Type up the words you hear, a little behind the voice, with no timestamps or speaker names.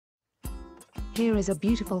here is a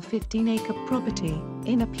beautiful 15-acre property,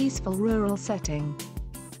 in a peaceful rural setting.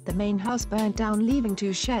 The main house burnt down, leaving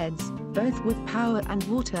 2 sheds, both with power and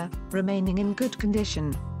water, remaining in good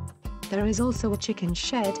condition. There is also a chicken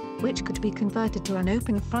shed, which could be converted to an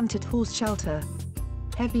open-fronted horse shelter.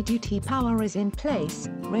 Heavy-duty power is in place,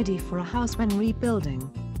 ready for a house when rebuilding.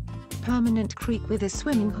 Permanent creek with a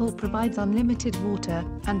swimming hole provides unlimited water,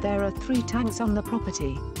 and there are 3 tanks on the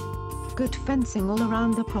property. Good fencing all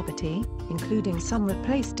around the property, including some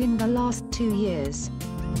replaced in the last 2 years.